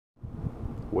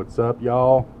What's up,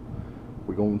 y'all?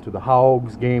 We're going to the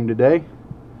Hogs game today.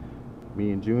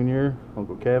 Me and Junior,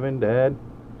 Uncle Kevin, Dad.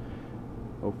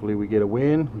 Hopefully we get a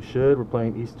win. We should. We're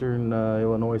playing Eastern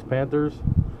Illinois Panthers.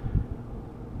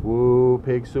 Woo,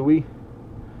 Pig Suey.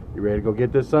 You ready to go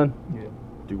get this, son? Yeah.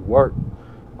 Do work.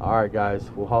 Alright,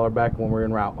 guys. We'll holler back when we're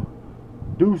en route.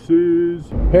 Deuces.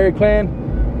 Perry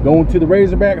Clan, going to the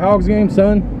Razorback Hogs game,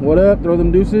 son. What up? Throw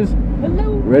them deuces.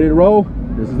 Hello. Ready to roll?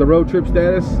 This is the road trip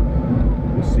status.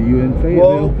 We'll see you in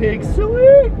Fayetteville. Whoa, Pig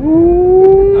Suey!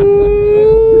 Ooh.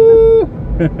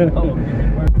 And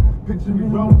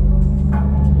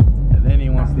then he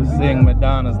wants to sing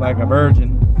Madonna's Like a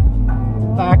Virgin.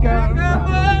 Like a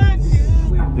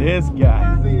virgin. This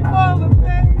guy.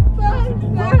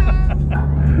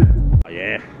 Oh,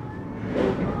 yeah.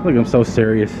 Look, I'm so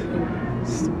serious.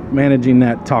 Managing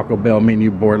that Taco Bell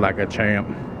menu board like a champ.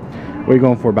 What are you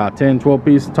going for? About 10, 12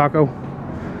 piece taco?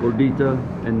 Gordita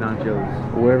and nachos.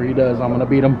 Whoever he does, I'm going to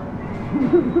beat him.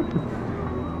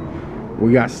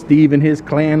 We got Steve and his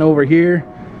clan over here.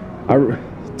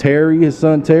 Terry, his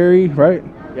son Terry, right?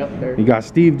 Yep, Terry. You got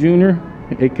Steve Jr.,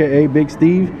 aka Big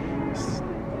Steve.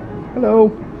 Hello.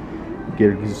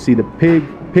 Get to see the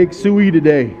Pig Suey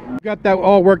today. Got that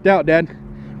all worked out, Dad.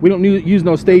 We don't use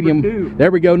no stadium.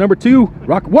 There we go. Number 2.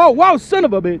 Rock. Whoa, son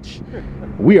of a bitch.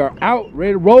 We are out,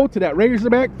 ready to roll to that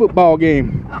Razorback football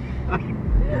game.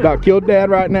 About killed Dad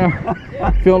right now.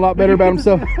 Feeling a lot better about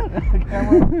himself.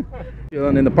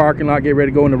 Chilling in the parking lot, get ready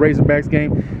to go in the Razorbacks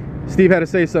game. Steve had to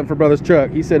say something for Brother's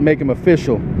truck. He said make him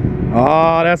official.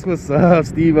 Oh, that's what's up,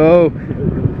 Steve-O.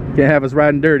 Can't have us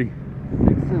riding dirty.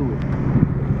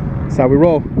 That's how we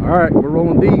roll. All right, we're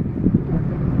rolling deep.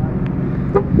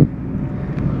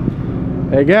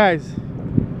 Hey guys,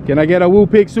 can I get a woo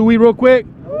Pig Suey real quick?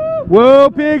 Whoa,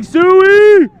 Pig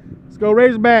Suey! Let's go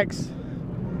Razorbacks.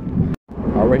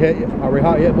 Are we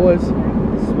hot yet, boys?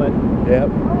 Sweat. Yep,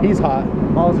 he's hot.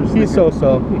 He's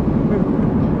so-so.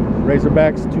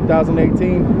 Razorbacks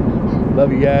 2018.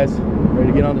 Love you guys.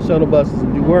 Ready to get on the shuttle buses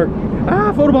and do work.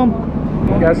 Ah, photobomb.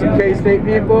 Got some K-State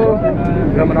people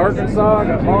coming to Arkansas.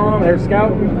 Got Mom, there's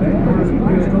Scout.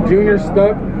 Junior's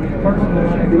stuck.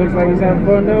 He looks like he's having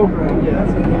fun though.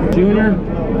 Junior.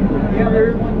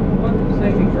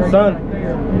 Son.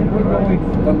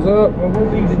 Thumbs up.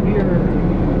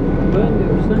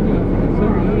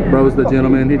 Bro's the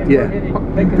gentleman. Yeah.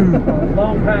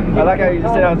 I like how you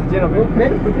just said I was a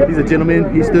gentleman. He's a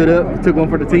gentleman. He stood up. He took one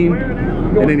for the team.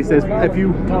 And then he says, F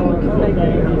you.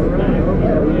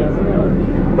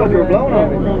 But we were blown on.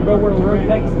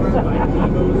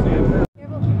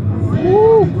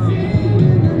 Woo.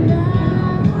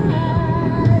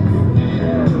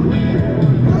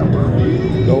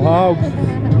 Go Hogs.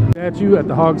 Statue at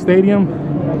the Hog Stadium,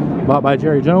 bought by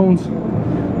Jerry Jones.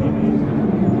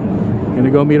 Gonna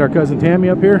go meet our cousin Tammy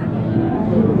up here.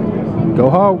 Go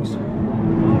Hogs.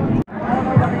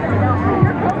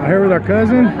 Out here with our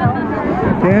cousin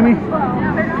Tammy.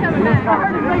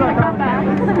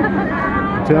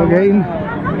 Tailgating.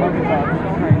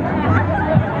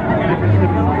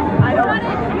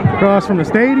 Across from the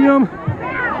stadium.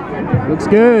 Looks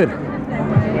good.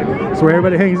 That's where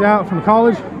everybody hangs out from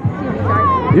college.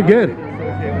 You're good.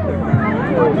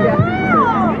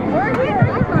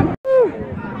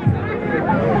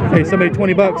 Hey, somebody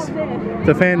 20 bucks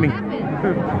to fan me.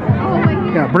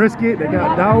 They got brisket, they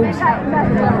got dogs.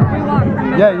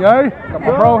 Yeah, you ready? Got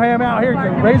my bro ham out here at the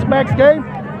Razorbacks game.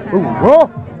 Ooh, roll.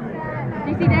 Do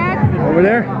you see Dad? Over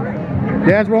there.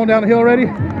 Dad's rolling down the hill already.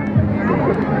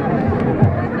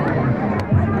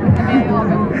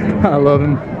 I love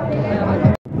him.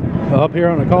 Up here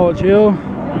on the College Hill,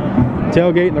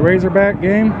 tailgating the Razorback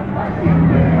game.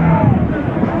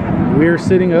 We're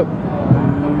sitting up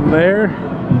there,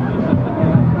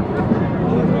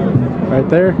 right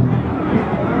there.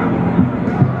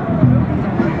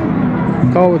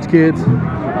 College kids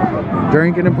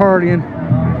drinking and partying.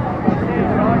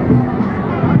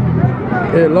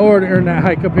 Hey, Lord, earn that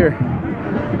hike up here.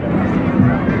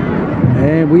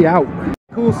 And we out.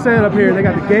 Cool set up here. They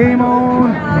got the game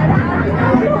on.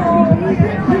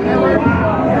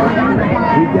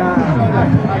 We got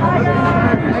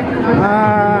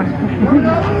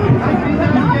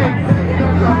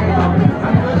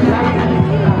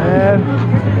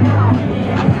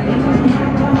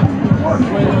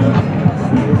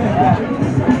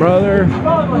brother.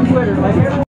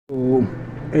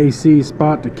 AC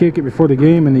spot to kick it before the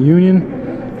game in the Union.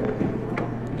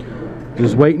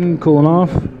 Just waiting, cooling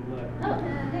off.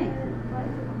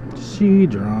 She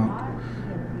drunk.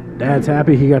 Dad's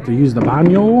happy he got to use the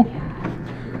baño.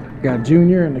 Got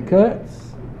Junior in the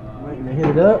cuts. Waiting to hit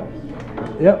it up.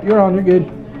 Yep, you're on, you're good.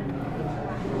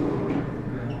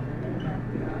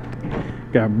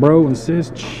 Got bro and sis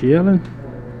chilling.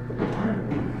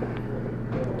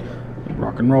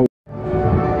 Rock and roll.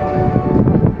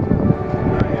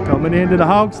 Coming into the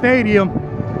Hog Stadium.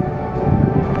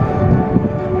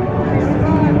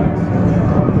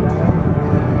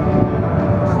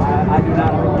 I do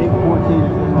not forget 14.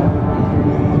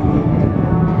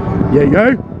 Yeah,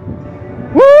 yeah.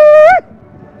 Woo!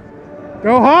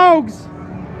 Go Hogs!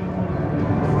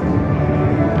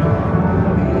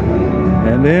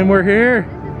 And then we're here.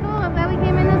 This is cool. I'm glad we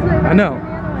came in this way. I know.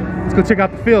 Let's go check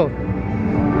out the field.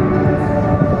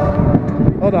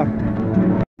 Hold on.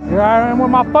 Here I am with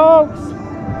my folks.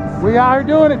 We out here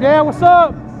doing it, Dad. What's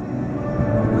up?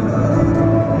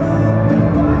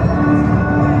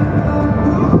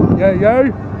 Yeah, yeah.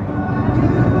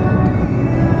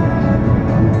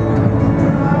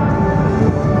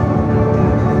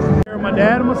 Here my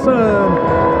dad and my son.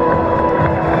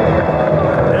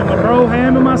 And my bro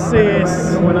Ham and my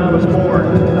sis. When I was born,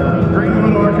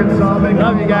 Greenwood, Arkansas.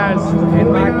 Love you guys.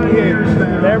 And my kids.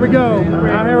 There we go. We're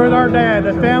out here with our dad.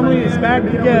 The family is back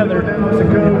together.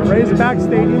 Razorback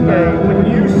Stadium game. When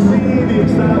you see the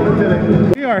excitement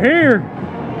today, We are here.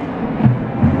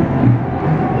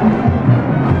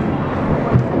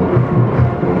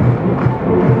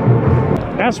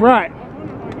 That's right.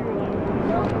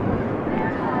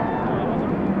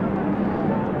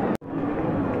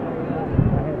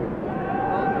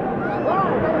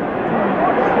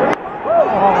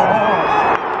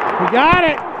 We got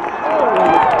it.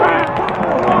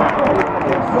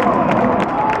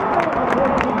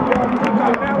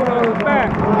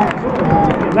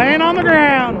 Laying on the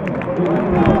ground.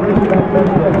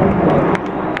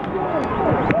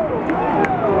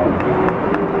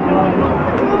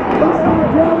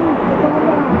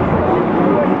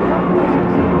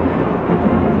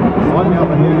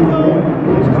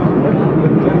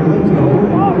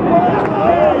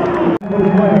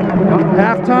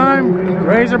 Halftime,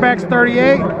 Razorbacks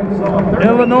 38,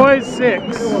 Illinois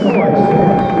 6.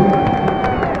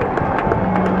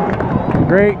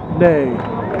 Great day.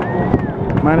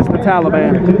 Minus the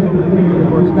Taliban.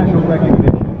 for special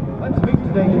recognition. Let's meet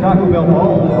today's Taco Bell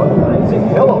Hall, Isaac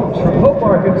Hellos from Hope,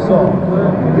 Arkansas.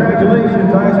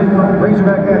 Congratulations, Isaac, from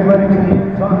Razorback Athletics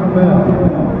and Taco Bell.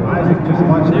 Isaac just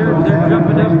watched They're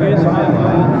jumping up against the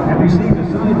sideline and received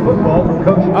a signed football from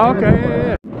Coach. Oh, okay,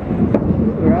 yeah.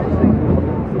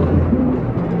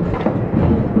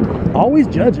 Always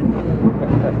judging.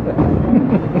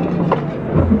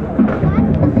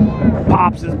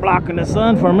 Pops is blocking the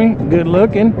sun for me. Good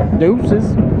looking.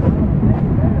 Deuces.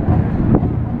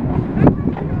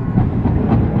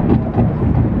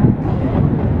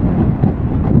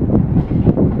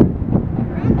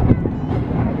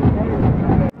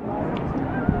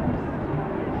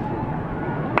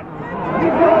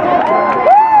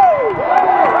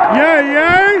 Yay,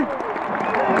 yay!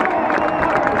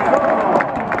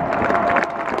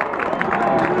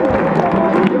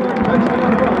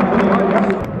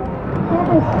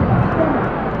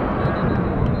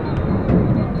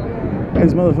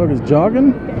 These motherfuckers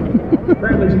jogging?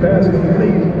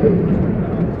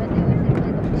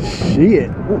 Shit.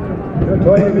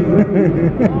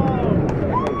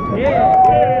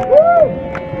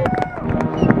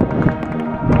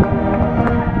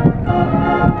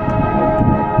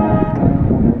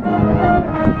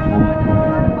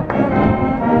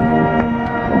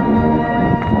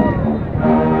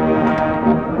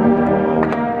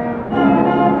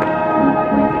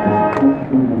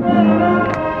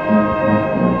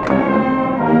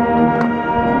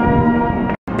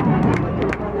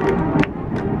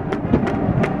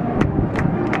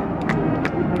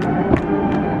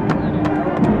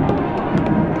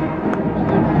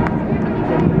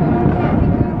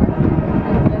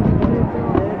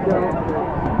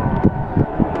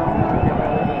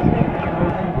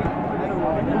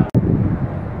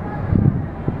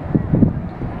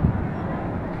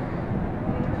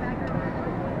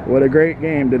 What a great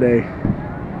game today.